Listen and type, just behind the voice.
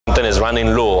something is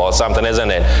running low or something,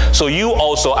 isn't it? So you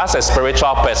also, as a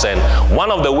spiritual person,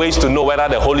 one of the ways to know whether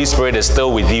the Holy Spirit is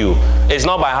still with you is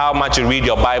not by how much you read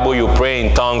your Bible, you pray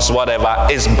in tongues, whatever.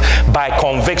 It's by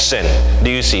conviction. Do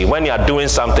you see? When you are doing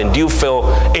something, do you feel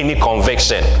any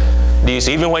conviction? Do you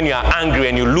see? Even when you are angry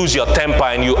and you lose your temper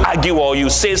and you argue or you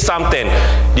say something,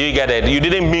 do you get it? You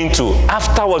didn't mean to.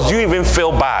 Afterwards, you even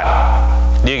feel bad.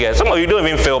 Do you get it? Some of you don't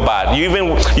even feel bad. You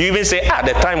even say,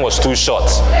 the time was too short.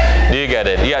 Do you get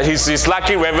it? Yeah, he's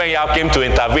lucky Reverend Yao came to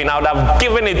intervene. I would have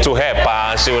given it to her,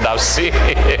 and she would have seen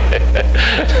it.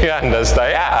 You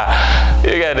understand? Yeah.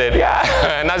 You get it? Yeah.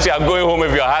 And as you are going home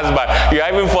with your husband, you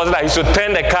are even forced that he should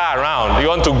turn the car around. You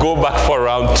want to go back for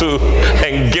round 2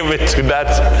 and give it to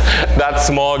that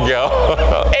small girl.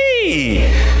 Hey!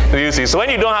 Do you see? So when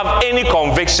you don't have any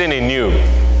conviction in you,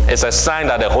 it's a sign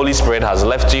that the Holy Spirit has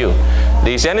left you.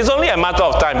 Do you see? And it's only a matter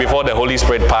of time before the Holy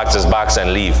Spirit packs his bags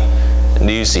and leave.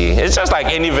 Do you see? It's just like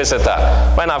any visitor.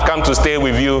 When I've come to stay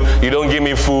with you, you don't give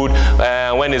me food.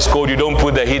 When it's cold, you don't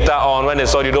put the heater on. When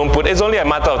it's hot, you don't put. It's only a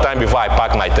matter of time before I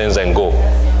pack my things and go.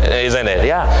 Isn't it?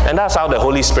 Yeah. And that's how the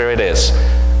Holy Spirit is.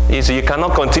 You see, you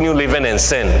cannot continue living in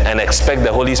sin and expect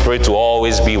the Holy Spirit to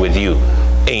always be with you.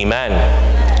 Amen.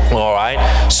 All right.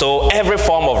 So every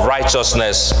form of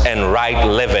righteousness and right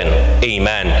living.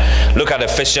 Amen. Look at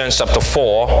Ephesians chapter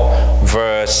 4,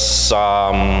 verse... look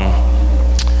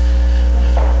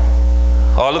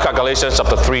at Galatians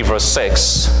chapter 3, verse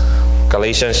 6.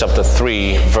 Galatians chapter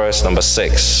 3, verse number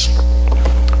 6.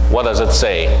 What does it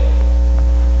say?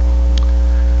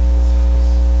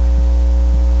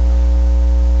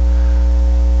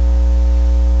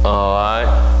 All right.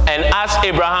 And as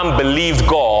Abraham believed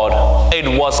God, it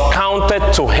was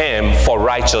counted to him for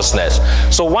righteousness.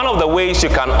 So one of the ways you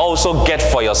can also get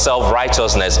for yourself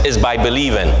righteousness is by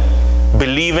believing.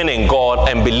 Believing in God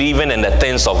and believing in the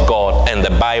things of God and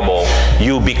the Bible,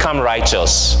 you become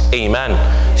righteous. Amen.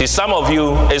 See, some of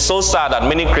you, it's so sad that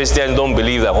many Christians don't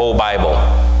believe the whole Bible.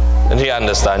 Do you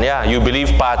understand? Yeah, you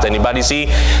believe part. Anybody see?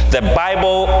 The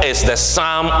Bible is the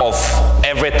sum of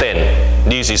everything.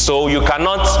 Do you see? So you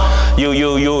cannot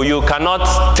you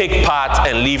cannot take part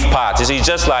and leave part. You see,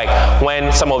 just like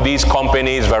when some of these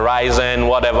companies, Verizon,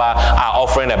 whatever, are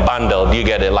offering a bundle. Do you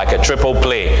get it? Like a triple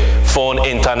play, phone,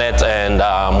 internet, and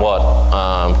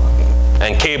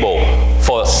and cable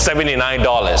for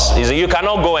 $79. You see, you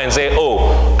cannot go and say, oh,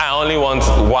 I only want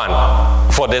one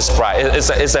for this price.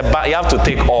 You have to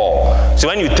take all. So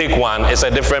when you take one, it's a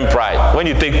different price. When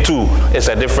you take two, it's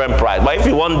a different price. But if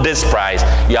you want this price,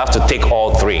 you have to take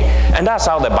all three. And that's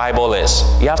how the Bible is.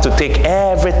 You have to take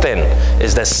everything.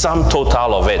 It's the sum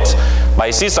total of it. But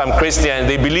you see some Christians,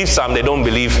 they believe some, they don't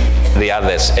believe the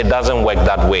others. It doesn't work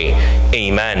that way.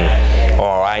 Amen.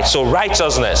 All right. So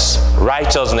righteousness,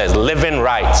 living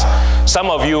right. Some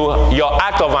of you, your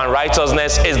act of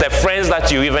unrighteousness is the friends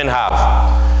that you even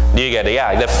have. Do you get it?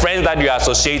 Yeah, the friends that you are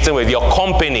associating with, your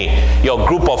company, your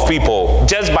group of people,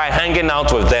 just by hanging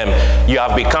out with them, you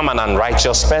have become an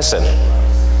unrighteous person.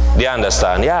 Do you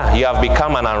understand? Yeah, you have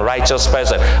become an unrighteous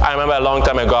person. I remember a long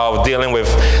time ago, I was dealing with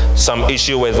some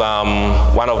issue with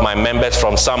one of my members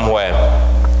from somewhere.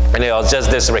 And it was just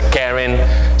this recurring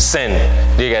sin.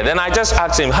 Do you get it? Then I just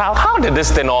asked him, how did this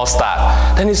thing all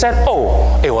start? Then he said,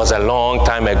 oh, it was a long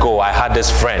time ago. I had this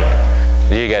friend.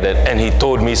 Do you get it? And he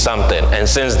told me something. And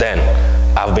since then,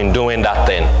 I've been doing that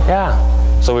thing. Yeah.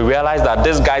 So we realized that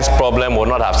this guy's problem would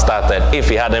not have started if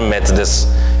he hadn't met this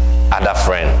other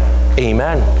friend.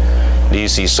 Amen. Do you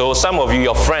see? So some of you,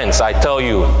 your friends, I tell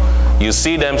you, you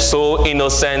see them so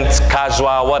innocent,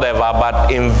 casual, whatever,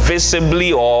 but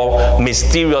invisibly or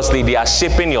mysteriously, they are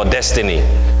shaping your destiny.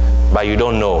 But you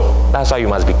don't know. That's why you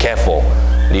must be careful.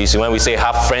 You see, when we say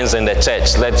have friends in the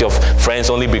church, let your friends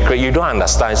only be great, you don't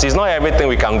understand. See, it's not everything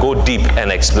we can go deep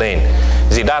and explain.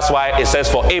 You see, that's why it says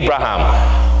for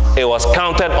Abraham, it was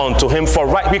counted unto him for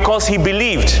right, because he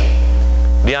believed.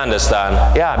 Do you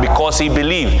understand? Yeah, because he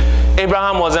believed.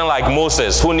 Abraham wasn't like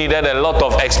Moses, who needed a lot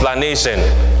of explanation.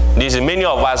 Many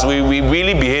of us, we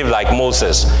really behave like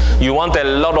Moses. You want a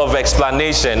lot of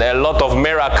explanation, a lot of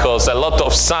miracles, a lot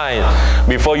of signs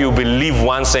before you believe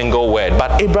one single word.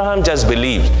 But Abraham just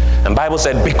believed. And the Bible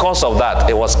said because of that,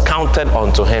 it was counted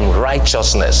unto him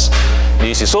righteousness.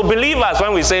 You see? So believers,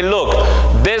 when we say, look,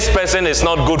 this person is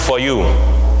not good for you.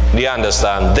 Do you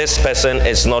understand? This person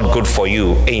is not good for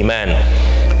you.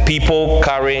 Amen. People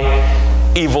carry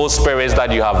evil spirits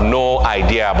that you have no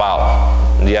idea about.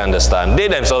 Do you understand? They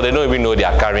themselves, they don't even know they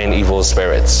are carrying evil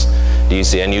spirits. Do you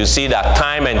see? And you see that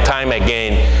time and time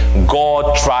again,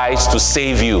 God tries to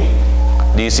save you.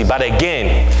 Do you see? But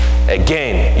again,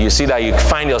 you see that you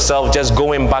find yourself just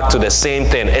going back to the same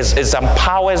thing. It's some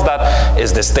powers that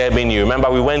is disturbing you.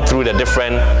 Remember, we went through the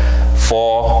different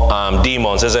 4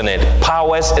 demons, isn't it?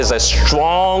 Powers is a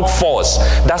strong force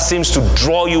that seems to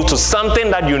draw you to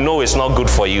something that you know is not good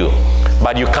for you,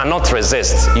 but you cannot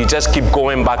resist. You just keep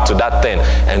going back to that thing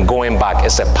and going back.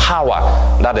 It's a power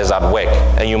that is at work,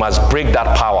 and you must break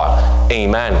that power.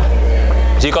 Amen.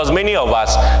 Because many of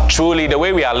us, truly, the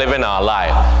way we are living our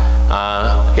life,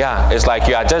 it's like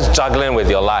you are just juggling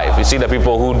with your life. You see the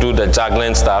people who do the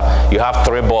juggling stuff, you have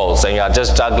 3 balls and you are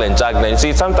just juggling.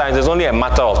 See, sometimes it's only a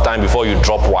matter of time before you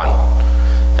drop one.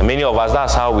 And many of us,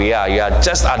 that's how we are. You are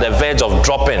just at the verge of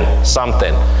dropping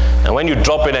something. And when you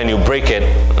drop it and you break it,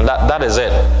 that is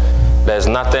it. There's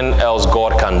nothing else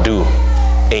God can do.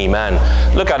 Amen.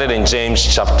 Look at it in James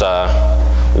chapter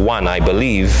 1, I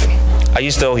believe. Are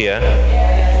you still here?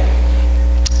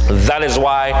 That is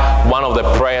why one of the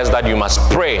prayers that you must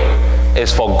pray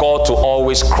is for God to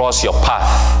always cross your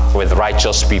path with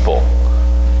righteous people.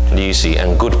 Do you see?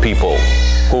 And good people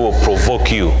who will provoke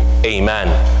you. Amen.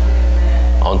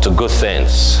 Unto good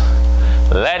things.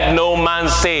 Let no man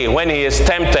say when he is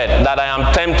tempted that I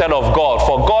am tempted of God,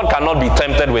 for God cannot be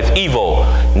tempted with evil,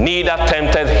 neither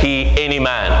tempteth he any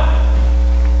man.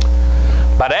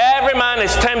 But every man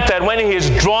is tempted when he is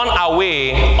drawn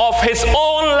away of his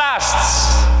own lusts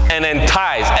and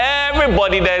enticed.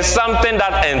 Everybody, there's something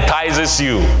that entices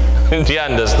you. Do you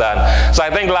understand? So I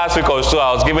think last week or so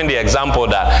I was giving the example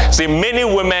that, see, many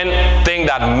women think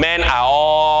that men are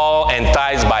all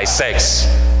enticed by sex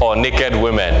or naked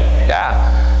women. Yeah.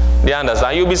 Do you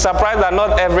understand? You'll be surprised that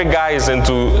not every guy is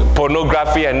into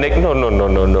pornography and naked.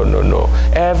 No.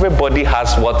 Everybody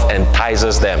has what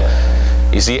entices them.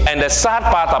 You see, and the sad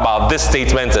part about this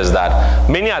statement is that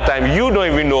many a time you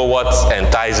don't even know what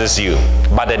entices you,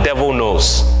 but the devil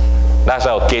knows. That's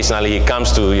why occasionally he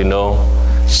comes to,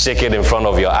 shake it in front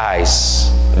of your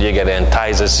eyes. You get it,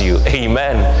 entices you.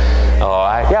 Amen. All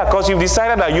right. Yeah, because you've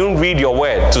decided that you don't read your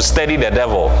word to study the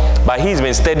devil, but he's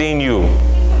been studying you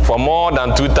for more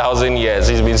than 2,000 years.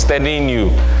 He's been studying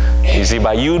you. You see,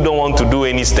 but you don't want to do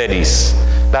any studies.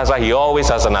 That's why he always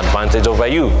has an advantage over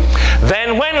you.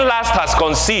 Then when lust has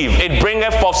conceived, it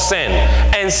bringeth forth sin.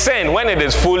 And sin, when it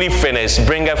is fully finished,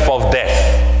 bringeth forth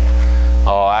death.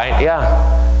 All right?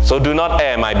 Yeah. So do not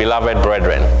err, my beloved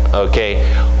brethren. Okay?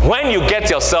 When you get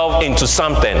yourself into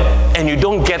something and you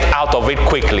don't get out of it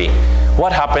quickly,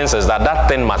 what happens is that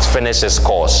thing must finish its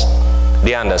course. Do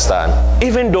you understand?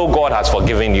 Even though God has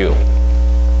forgiven you.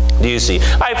 Do you see?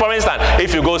 Like, for instance,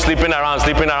 if you go sleeping around,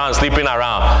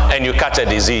 and you catch a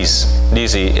disease. Do you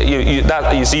see?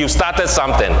 You see, you've started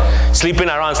something. Sleeping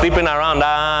around, you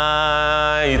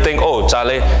think, oh,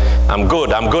 Charlie, I'm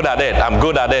good at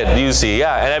it. Do you see?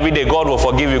 Yeah, and every day God will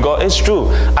forgive you. God, it's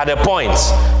true. At a point,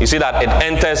 you see that it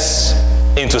enters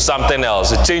into something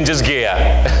else. It changes gear.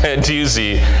 Do you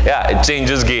see? Yeah, it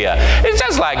changes gear. It's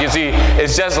just like, you see,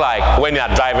 it's just like when you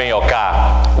are driving your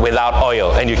car without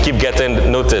oil and you keep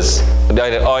getting notice,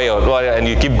 the oil, and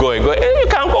you keep going. You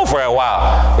can't go for a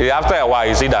while. After a while,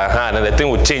 you see that hand and the thing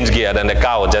will change gear, then the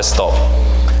car will just stop.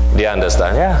 Do you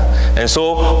understand? Yeah. And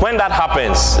so when that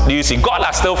happens, do you see, God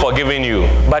has still forgiven you,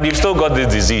 but you've still got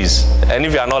this disease. And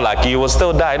if you are not lucky, you will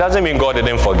still die. It doesn't mean God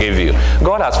didn't forgive you.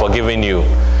 God has forgiven you.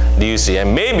 Do you see?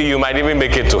 And maybe you might even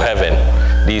make it to heaven.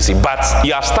 Do you see? But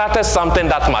you have started something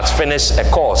that must finish a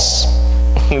course.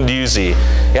 Do you see?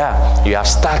 Yeah. You have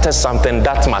started something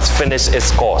that must finish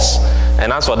its course.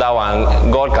 And as for that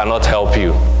one, God cannot help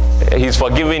you. He's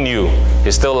forgiven you.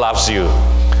 He still loves you.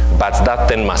 But that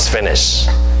thing must finish.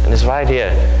 And it's right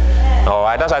here. All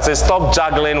right. That's why I say stop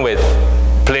juggling with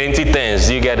plenty things.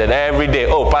 You get it every day.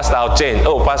 Oh, pastor, I'll change.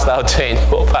 Oh, pastor, I'll change.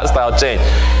 Oh, pastor, I'll change.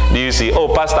 Do you see?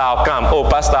 Oh, pastor, I'll come. Oh,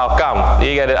 pastor, I'll come.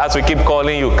 You get it? As we keep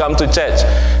calling you, come to church.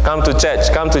 Come to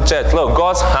church. Come to church. Look,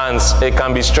 God's hands, it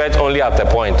can be stretched only at the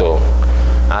point,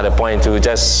 at the point to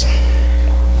just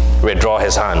withdraw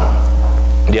his hand.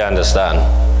 Do you understand?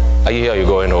 Are you here? Are you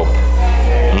going home?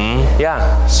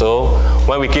 Yeah. So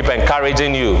when we keep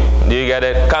encouraging you, do you get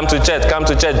it? Come to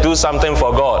church, do something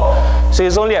for God. See,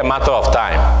 it's only a matter of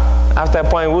time. After a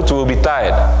point, we will be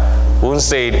tired. We won't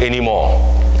say it anymore.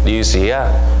 Do you see?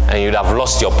 Yeah. And you'd have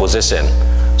lost your position.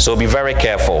 So be very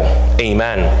careful.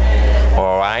 Amen.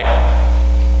 All right.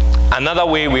 Another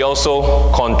way we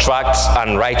also contract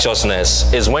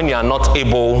unrighteousness is when you are not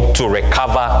able to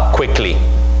recover quickly.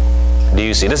 Do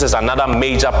you see? This is another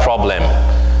major problem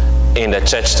in the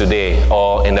church today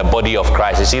or in the body of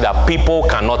Christ. You see that people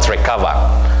cannot recover.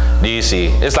 Do you see?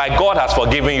 It's like God has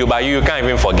forgiven you, but you can't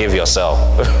even forgive yourself.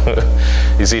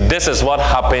 You see, this is what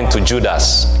happened to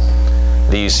Judas.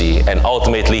 Do you see? And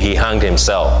ultimately he hanged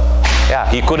himself. Yeah,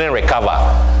 he couldn't recover.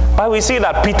 But we see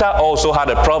that Peter also had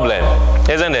a problem,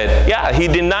 isn't it? Yeah, he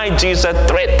denied Jesus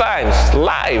 3 times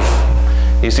live.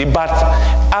 You see, but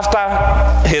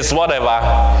after his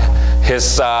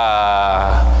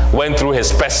went through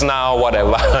his personal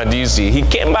whatever, do you see? He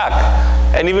came back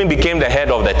and even became the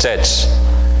head of the church.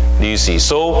 Do you see?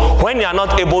 So when you are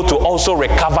not able to also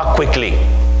recover quickly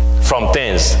from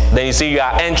things, then you see you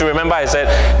are entering. Remember I said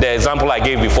the example I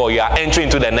gave before, you are entering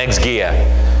into the next gear.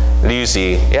 Do you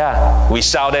see? Yeah. We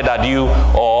shouted at you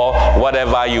or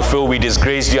whatever, you feel we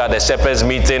disgraced you at the shepherd's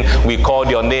meeting, we called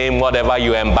your name, whatever,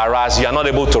 you embarrassed, you are not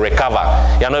able to recover.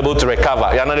 You are not able to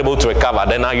recover. You are not able to recover.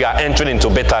 Then now you are entering into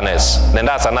bitterness. Then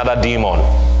that's another demon.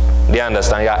 Do you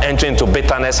understand? You are entering into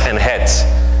bitterness and hurt.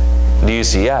 Do you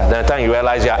see? Yeah. Then the time you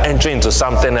realize you are entering into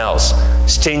something else.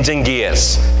 It's changing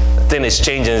gears. The thing is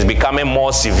changing. It's becoming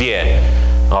more severe.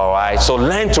 All right. So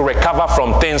learn to recover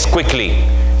from things quickly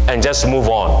and just move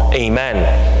on. Amen.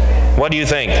 What do you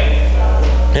think?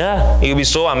 Yeah. You'll be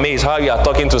so amazed how you are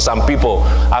talking to some people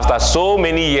after so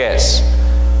many years.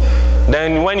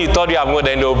 Then when you thought you have more,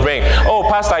 then they'll bring, oh,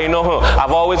 Pastor, you know,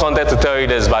 I've always wanted to tell you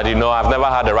this, but you know, I've never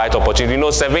had the right opportunity. You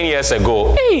know, 7 years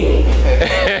ago. Hey.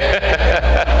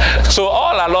 So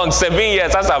all along, 7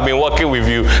 years as I've been working with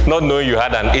you, not knowing you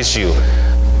had an issue.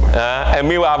 And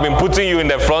meanwhile, I've been putting you in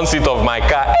the front seat of my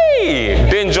car. Hey,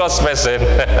 dangerous person.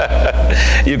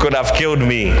 You could have killed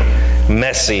me.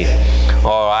 Mercy.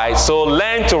 All right. So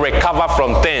learn to recover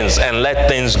from things and let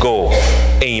things go.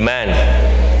 Amen.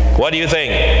 What do you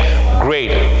think?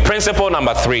 Great. Principle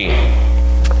number 3.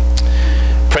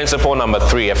 Principle number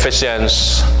 3,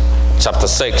 Ephesians chapter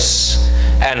 6.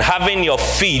 And having your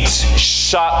feet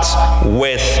shod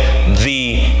with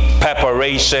the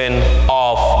preparation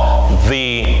of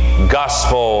the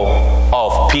gospel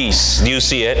of peace. Do you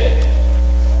see it?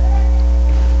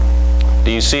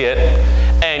 Do you see it?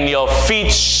 And your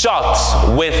feet shod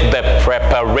with the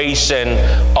preparation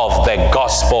of the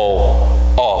gospel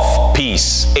of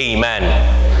peace. Amen.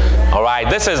 All right,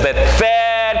 this is the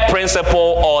third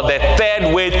principle, or the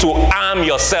third way to arm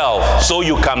yourself so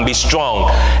you can be strong,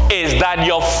 is that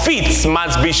your feet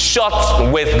must be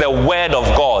shod with the word of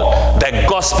God, the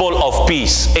gospel of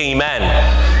peace. Amen.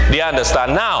 Do you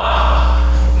understand? Now,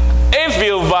 if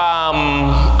you've,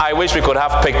 I wish we could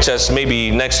have pictures. Maybe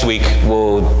next week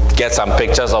we'll get some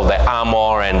pictures of the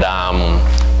armor and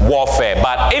warfare.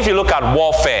 But if you look at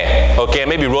warfare, okay,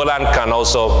 maybe Roland can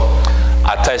also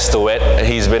attest to it.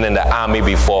 He's been in the army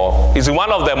before. It's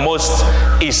one of the most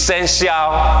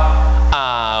essential,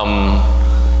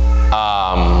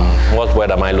 what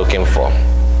word am I looking for?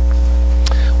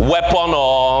 Weapon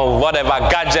or whatever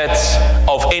gadget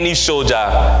of any soldier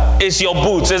is your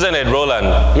boots, isn't it,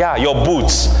 Roland? Yeah, your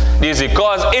boots. This is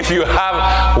because if you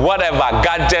have whatever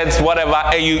gadgets, whatever,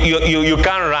 you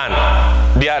can't run.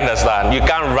 Do you understand? You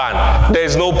can't run. There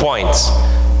is no point.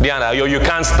 You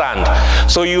can't stand.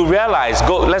 So you realize,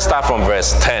 let's start from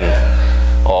verse 10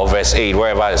 or verse 8,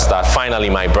 wherever it starts.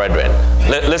 Finally, my brethren.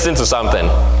 Listen to something.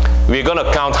 We're going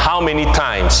to count how many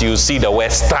times you see the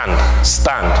word stand,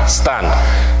 stand, stand.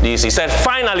 He said,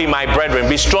 finally, my brethren,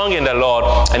 be strong in the Lord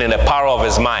and in the power of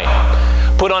his might.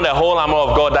 Put on the whole armor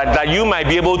of God that you might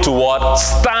be able to what?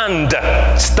 Stand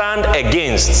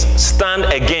against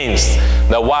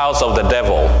the wiles of the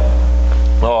devil.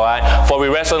 All right. For we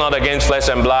wrestle not against flesh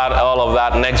and blood, all of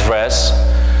that. Next verse.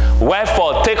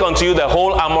 Wherefore, take unto you the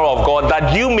whole armor of God,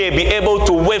 that you may be able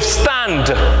to withstand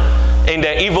in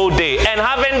the evil day, and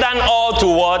having done all to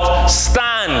what?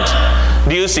 Stand.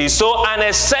 Do you see? So an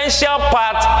essential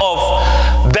part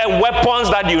of the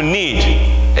weapons that you need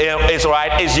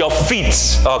is your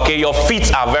feet. Okay, your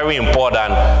feet are very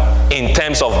important in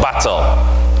terms of battle.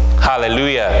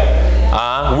 Hallelujah.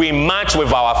 We march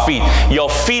with our feet. Your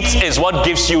feet is what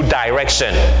gives you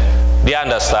direction. Do you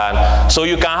understand? So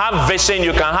you can have vision,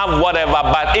 you can have whatever,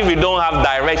 but if you don't have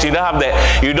direction,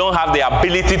 you don't have the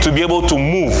ability to be able to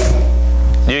move.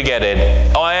 Do you get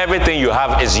it? Or everything you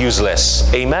have is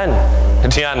useless. Amen.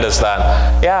 Do you understand?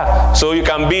 Yeah. So you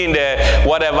can be in the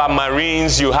whatever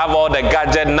Marines, you have all the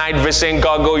gadget, night vision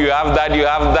goggle, you have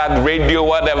that radio,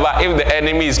 whatever. If the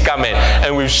enemy is coming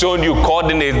and we've shown you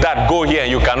coordinates that go here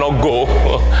and you cannot go,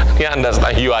 you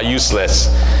understand? You are useless.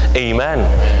 Amen.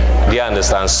 Do you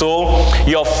understand? So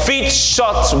your feet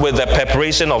shod with the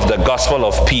preparation of the gospel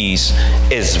of peace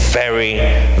is very,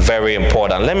 very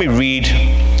important. Let me read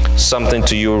something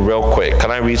to you real quick.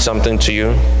 Can I read something to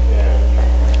you?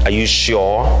 Are you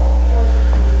sure?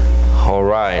 All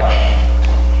right.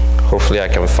 Hopefully I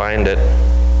can find it.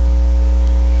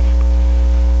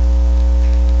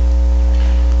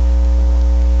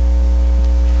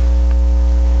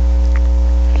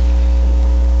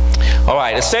 All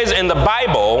right, it says in the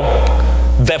Bible,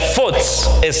 the foot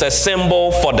is a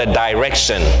symbol for the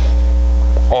direction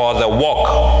or the walk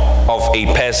of a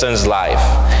person's life.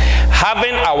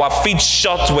 Having our feet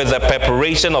shod with the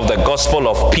preparation of the gospel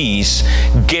of peace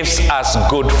gives us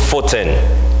good footing.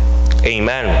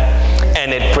 Amen.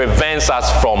 And it prevents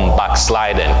us from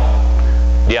backsliding.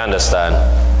 Do you understand?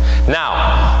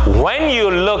 Now, when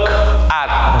you look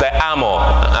at the armor,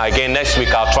 again next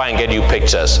week I'll try and get you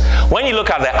pictures. When you look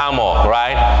at the armor,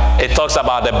 right, it talks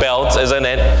about the belt, isn't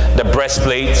it? The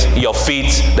breastplate, your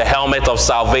feet, the helmet of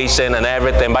salvation and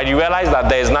everything. But you realize that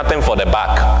there is nothing for the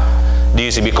back. Do you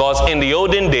see? Because in the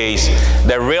olden days,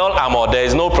 the real armor, there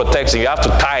is no protection. You have to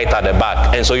tie it at the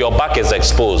back. And so your back is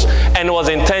exposed. And it was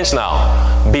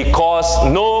intentional because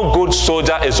no good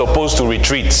soldier is supposed to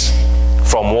retreat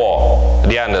from war.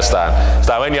 Do you understand?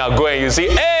 So when you are going, you see,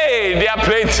 hey, they are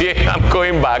plenty. I'm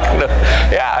going back. No.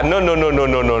 Yeah,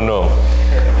 no.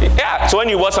 Yeah, so when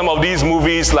you watch some of these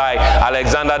movies like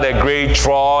Alexander the Great,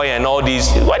 Troy, and all these,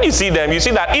 when you see them, you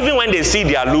see that even when they see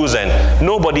they are losing,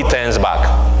 nobody turns back.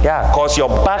 Yeah, because your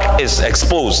back is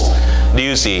exposed. Do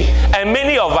you see? And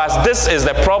many of us, this is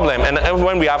the problem. And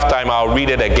when we have time, I'll read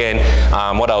it again,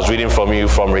 what I was reading from you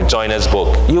from Rick Joyner's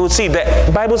book. You will see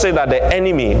the Bible says that the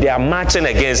enemy, they are marching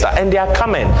against us, and they are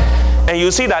coming. And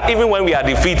you see that even when we are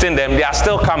defeating them, they are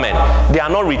still coming. They are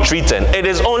not retreating. It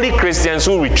is only Christians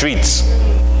who retreat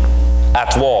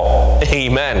at war.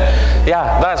 Amen.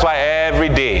 Yeah, that's why every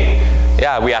day,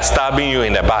 yeah, we are stabbing you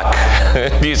in the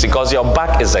back. Do you see? Because your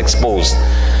back is exposed.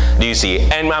 Do you see?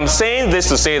 And I'm saying this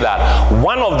to say that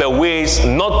one of the ways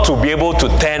not to be able to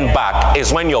turn back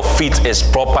is when your feet is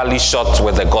properly shod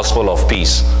with the gospel of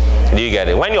peace. Do you get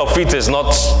it? When your feet is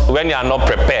not, when you are not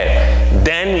prepared,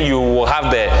 then you will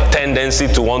have the tendency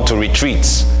to want to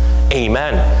retreat.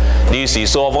 Amen. Do you see?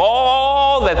 So of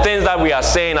all the things that we are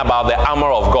saying about the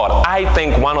armor of God, I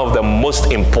think one of the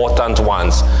most important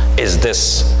ones is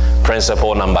this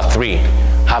principle number 3.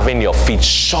 Having your feet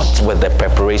shod with the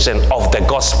preparation of the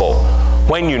gospel.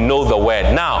 When you know the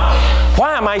word. Now,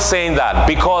 why am I saying that?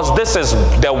 Because this is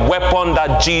the weapon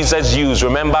that Jesus used.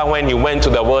 Remember when he went to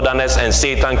the wilderness and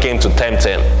Satan came to tempt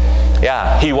him?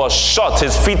 Yeah, he was shot.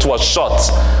 His feet were shot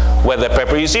with the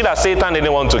preparation. You see that Satan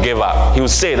didn't want to give up. He would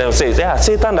say, yeah,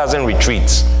 Satan doesn't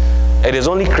retreat. It is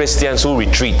only Christians who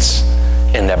retreat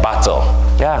in the battle.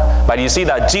 Yeah, but you see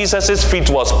that Jesus' feet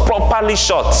was properly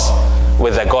shot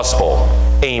with the gospel.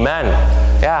 Amen.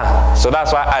 Yeah, so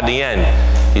that's why at the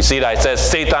end, you see that it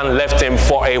says Satan left him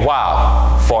for a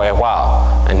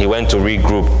while, and he went to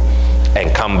regroup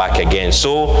and come back again.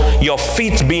 So your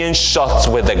feet being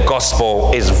shod with the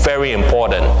gospel is very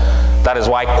important. That is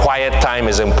why quiet time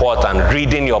is important.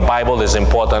 Reading your Bible is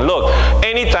important. Look,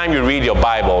 anytime you read your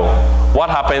Bible, what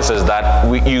happens is that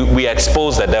we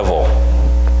expose the devil.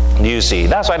 Do you see?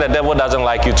 That's why the devil doesn't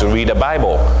like you to read the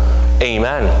Bible.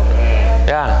 Amen.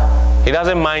 Yeah. He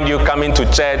doesn't mind you coming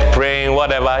to church, praying,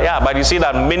 whatever. Yeah, but you see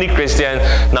that many Christians,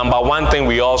 number one thing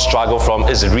we all struggle from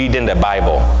is reading the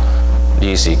Bible.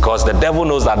 You see, because the devil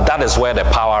knows that that is where the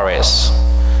power is.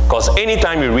 Because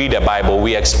anytime you read the Bible,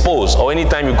 we expose, or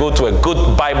anytime you go to a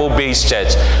good Bible-based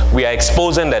church, we are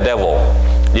exposing the devil.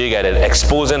 Do you get it?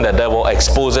 Exposing the devil,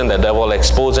 exposing the devil,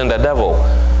 exposing the devil.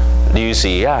 Do you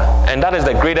see? Yeah. And that is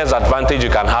the greatest advantage you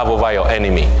can have over your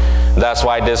enemy. That's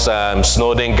why this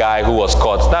Snowden guy who was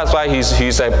caught, that's why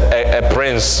he's a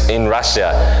prince in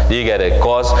Russia. Do you get it?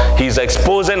 Because he's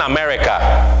exposing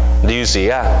America. Do you see?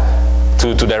 Yeah.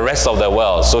 To the rest of the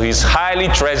world. So he's highly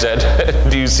treasured.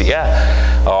 Do you see?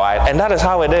 Yeah. All right. And that is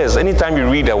how it is. Anytime you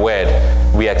read a word,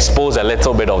 we expose a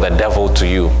little bit of the devil to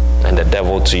you and the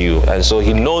devil to you. And so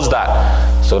he knows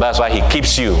that. So that's why he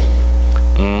keeps you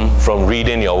from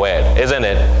reading your word, isn't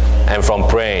it? And from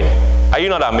praying. Are you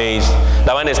not amazed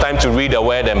that when it's time to read the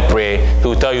word and pray, he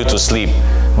will tell you to sleep?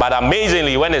 But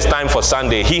amazingly, when it's time for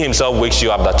Sunday, he himself wakes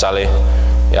you up, that Charlie,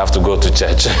 you have to go to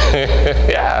church.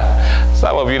 Yeah.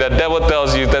 Some of you, the devil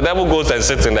tells you, the devil goes and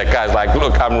sits in the car. It's like,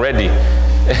 look, I'm ready.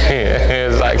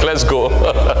 It's like, let's go.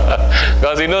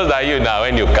 Because he knows that you now,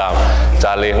 when you come,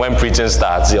 Charlie, when preaching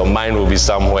starts, your mind will be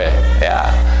somewhere.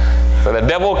 Yeah. So the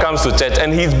devil comes to church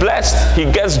and he's blessed. He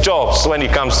gets jobs when he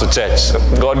comes to church.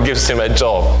 God gives him a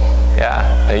job.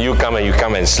 Yeah. And you come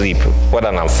and sleep. What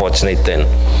an unfortunate thing.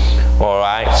 All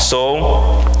right.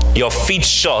 So your feet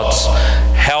shod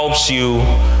helps you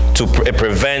to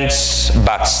prevent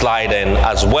backsliding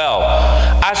as well.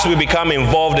 As we become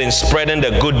involved in spreading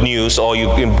the good news, or you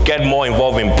get more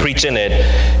involved in preaching it,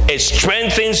 it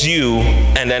strengthens you,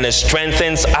 and then it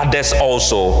strengthens others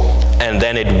also, and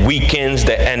then it weakens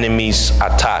the enemy's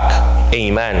attack.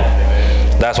 Amen.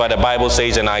 That's why the Bible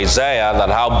says in Isaiah that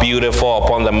how beautiful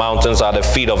upon the mountains are the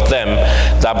feet of them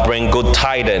that bring good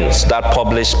tidings, that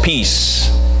publish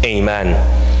peace. Amen.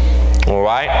 All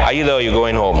right. Are you there or are you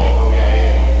going home?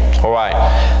 All right.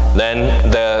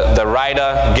 Then the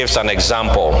writer gives an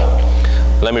example.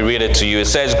 Let me read it to you. It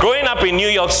says, growing up in New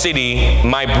York City,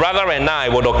 my brother and I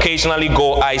would occasionally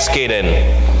go ice skating.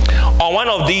 On one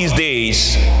of these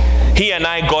days, he and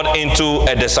I got into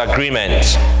a disagreement.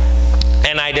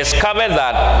 And I discovered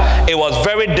that it was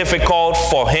very difficult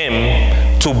for him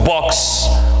to box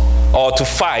or to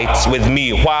fight with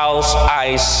me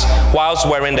whilst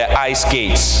wearing the ice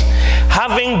skates.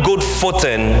 Having good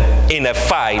footing in a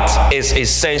fight is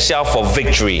essential for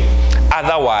victory.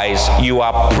 Otherwise, you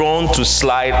are prone to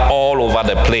slide all over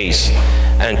the place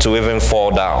and to even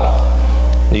fall down.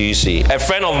 Do you see? A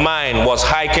friend of mine was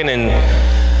hiking in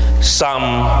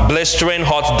some blistering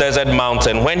hot desert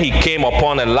mountain when he came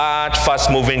upon a large,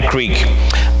 fast-moving creek.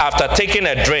 After taking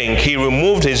a drink, he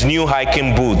removed his new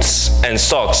hiking boots and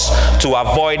socks to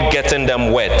avoid getting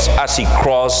them wet as he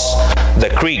crossed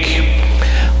the creek.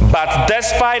 But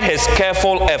despite his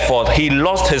careful effort, he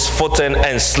lost his footing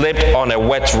and slipped on a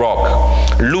wet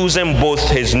rock, losing both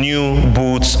his new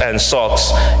boots and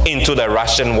socks into the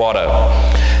rushing water.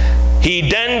 He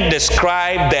then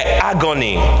described the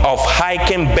agony of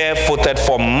hiking barefooted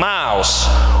for miles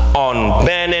on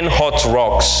burning hot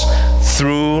rocks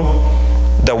through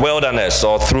the wilderness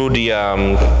or through the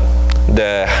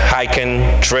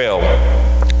hiking trail.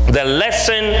 The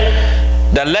lesson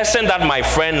that my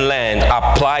friend learned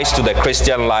applies to the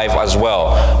Christian life as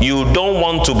well. You don't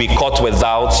want to be caught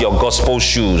without your gospel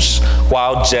shoes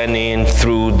while journeying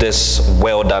through this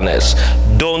wilderness.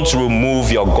 Don't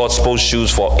remove your gospel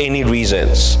shoes for any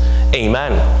reasons.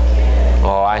 Amen.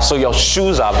 All right, so your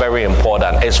shoes are very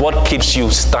important. It's what keeps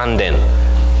you standing.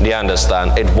 Do you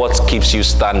understand? It's what keeps you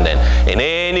standing. In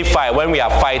any fight, when we are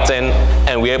fighting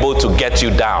and we're able to get you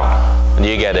down, do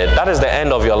you get it? That is the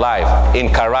end of your life. In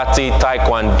karate,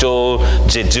 taekwondo,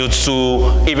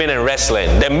 jiu-jitsu, even in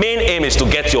wrestling, the main aim is to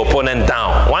get your opponent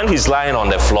down. When he's lying on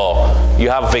the floor,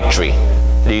 you have victory.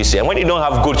 Do you see? And when you don't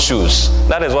have good shoes,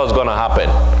 that is what's going to happen.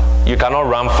 You cannot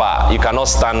run far. You cannot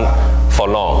stand for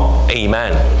long.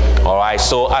 Amen. All right.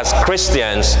 So as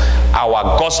Christians,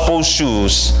 our gospel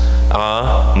shoes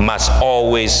must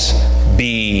always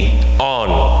be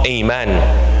on. Amen.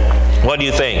 What do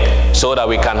you think? So that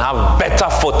we can have better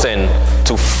footing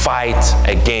to fight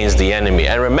against the enemy.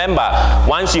 And remember,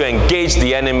 once you engage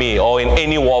the enemy or in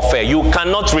any warfare, you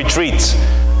cannot retreat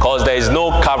because there is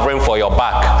no covering for your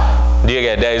back. Do you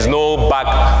get it? There is no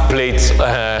back plate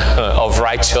of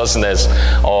righteousness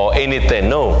or anything.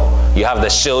 No. You have the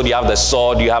shield, you have the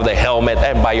sword, you have the helmet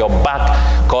by your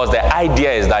back, because the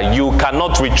idea is that you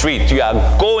cannot retreat. You are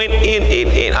going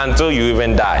in until you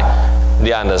even die. Do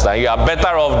you understand? You are better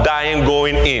off dying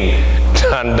going in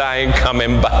than dying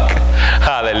coming back.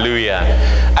 Hallelujah.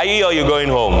 Are you or you going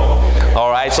home? All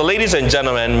right. So ladies and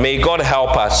gentlemen, may God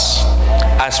help us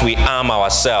as we arm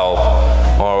ourselves.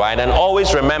 All right. And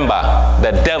always remember,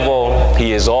 the devil,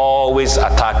 he is always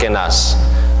attacking us.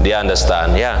 Do you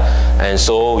understand? Yeah. And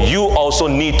so you also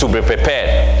need to be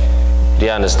prepared. Do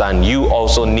you understand? You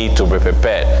also need to be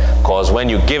prepared, because when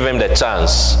you give him the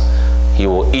chance, he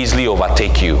will easily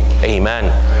overtake you. Amen.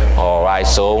 All right.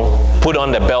 So put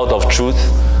on the belt of truth.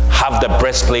 Have the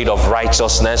breastplate of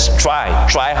righteousness.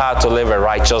 Try hard to live a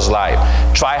righteous life.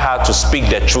 Try hard to speak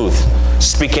the truth.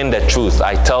 Speaking the truth.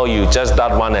 I tell you, just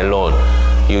that one alone,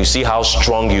 you see how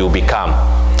strong you become.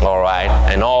 All right.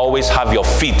 And always have your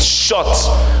feet shut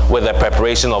with the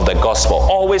preparation of the gospel.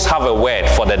 Always have a word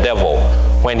for the devil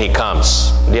when he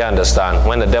comes. Do you understand?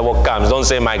 When the devil comes, don't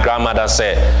say my grandmother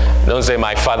said. Don't say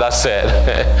my father said.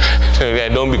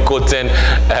 Don't be quoting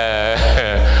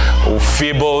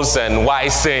fables and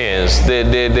wise sayings.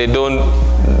 They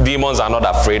don't. Demons are not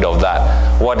afraid of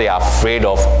that. What they are afraid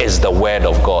of is the word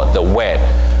of God. The word.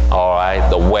 All right,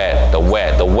 the word.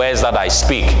 The words that I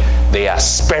speak, they are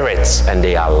spirits and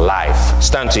they are life.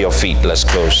 Stand to your feet. Let's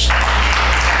close.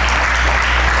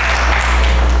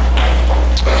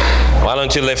 Why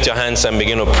don't you lift your hands and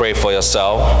begin to pray for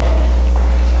yourself?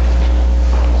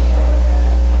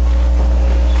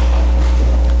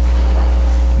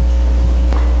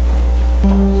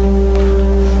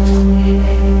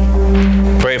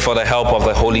 Pray for the help of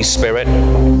the Holy Spirit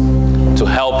to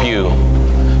help you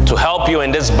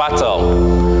in this battle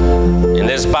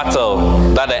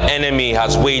that the enemy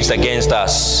has waged against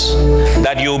us,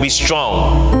 that you will be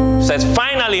strong, It says,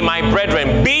 finally, my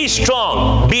brethren, be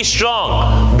strong, be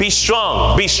strong, be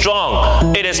strong, be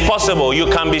strong. It is possible. You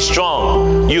can be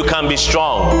strong. You can be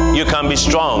strong. You can be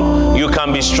strong. You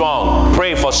can be strong.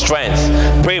 Pray for strength.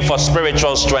 Pray for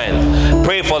spiritual strength.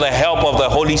 Pray for the help of the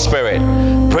Holy Spirit.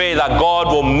 Pray that God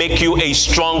will make you a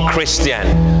strong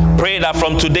Christian. Pray that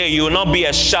from today you will not be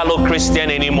a shallow Christian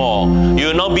anymore. You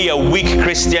will not be a weak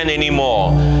Christian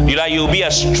anymore. You will be a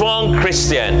strong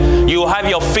Christian. You will have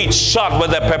your feet shod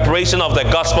with the preparation of the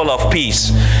gospel of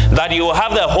peace. That you will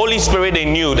have the Holy Spirit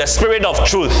in you, the Spirit of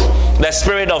truth, the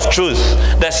Spirit of truth,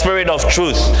 the Spirit of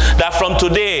truth. That from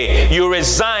today you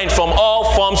resign from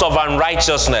all forms of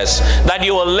unrighteousness. That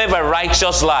you will live a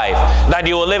righteous life. That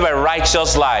you will live a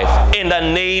righteous life. In the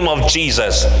name of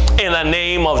Jesus. In the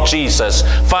name of Jesus.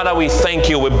 Father, we thank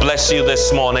you. We bless you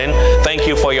this morning. Thank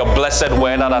you for your blessed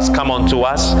word that has come unto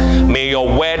us. May your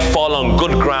word fall on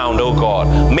good ground, O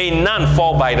God. May none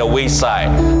fall by the wayside.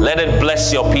 Let it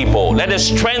bless your people. Let it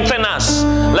strengthen us.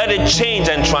 Let it change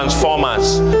and transform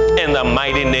us. In the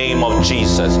mighty name of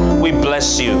Jesus. We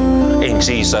bless you in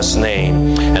Jesus'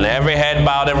 name. And every head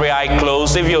bowed, every eye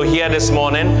closed. If you're here this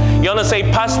morning, you want to say,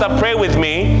 Pastor, pray with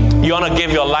me. You want to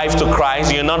give your life to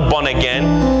Christ. You're not born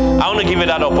again. I want to give you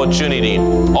that opportunity.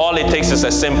 All it takes is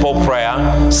a simple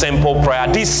prayer. Simple prayer.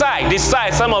 Decide.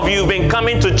 Some of you have been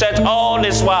coming to church all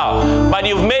this while, but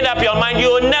you've made up your mind you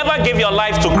will never give your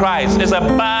life to Christ. It's a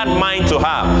bad mind to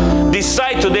have.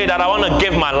 Decide today that I want to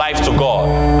give my life to God.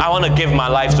 I want to give my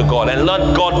life to God and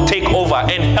let God take over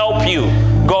and help you.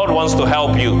 God wants to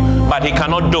help you, but he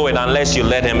cannot do it unless you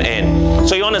let him in.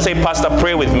 So you want to say, Pastor,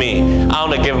 pray with me. I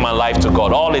want to give my life to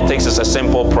God. All it takes is a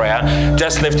simple prayer.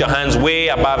 Just lift your hands way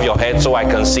above your head so I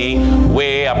can see.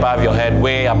 Way above your head,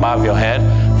 way above your head.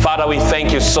 Father, we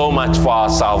thank you so much for our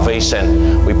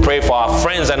salvation. We pray for our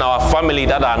friends and our family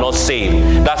that are not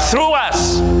saved, that through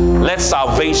us, let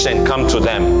salvation come to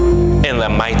them. In the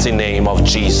mighty name of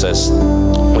Jesus,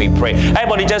 we pray.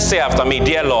 Everybody just say after me,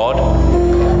 Dear Lord,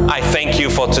 I thank you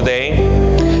for today.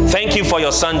 Thank you for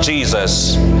your son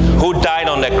Jesus, who died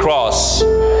on the cross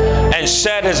and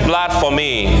shed his blood for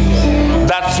me,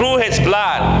 that through his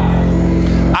blood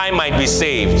I might be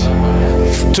saved.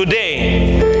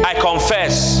 Today I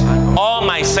confess all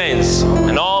my sins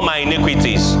and all my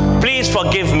iniquities. Please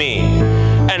forgive me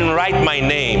and write my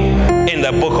name in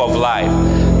the book of life.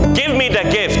 Give me the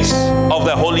gifts of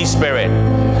the Holy Spirit.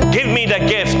 Give me the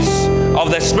gifts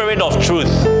of the Spirit of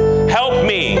truth. Help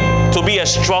me to be a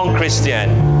strong Christian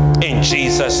in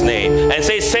Jesus' name. And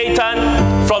say,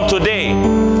 Satan, from today,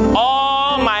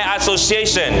 all my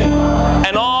association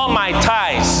and all my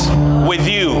ties with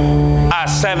you are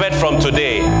severed from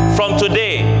today. From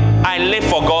today, I live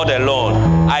for God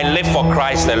alone. I live for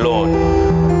Christ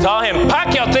alone. Tell him,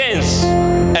 pack your things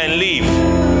and leave.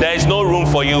 There is no room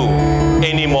for you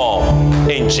anymore.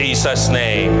 In Jesus'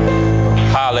 name.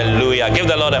 Hallelujah. Give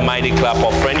the Lord a mighty clap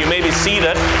of praise. You may be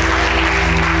seated.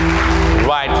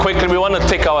 Right, quickly, we want to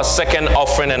take our second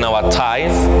offering and our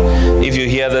tithe. If you're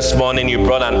here this morning, you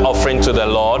brought an offering to the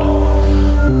Lord.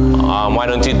 Why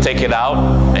don't you take it out?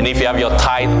 And if you have your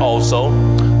tithe also,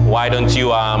 why don't you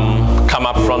come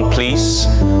up front, please?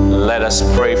 Let us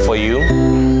pray for you.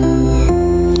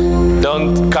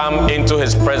 Don't come into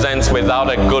his presence without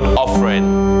a good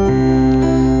offering.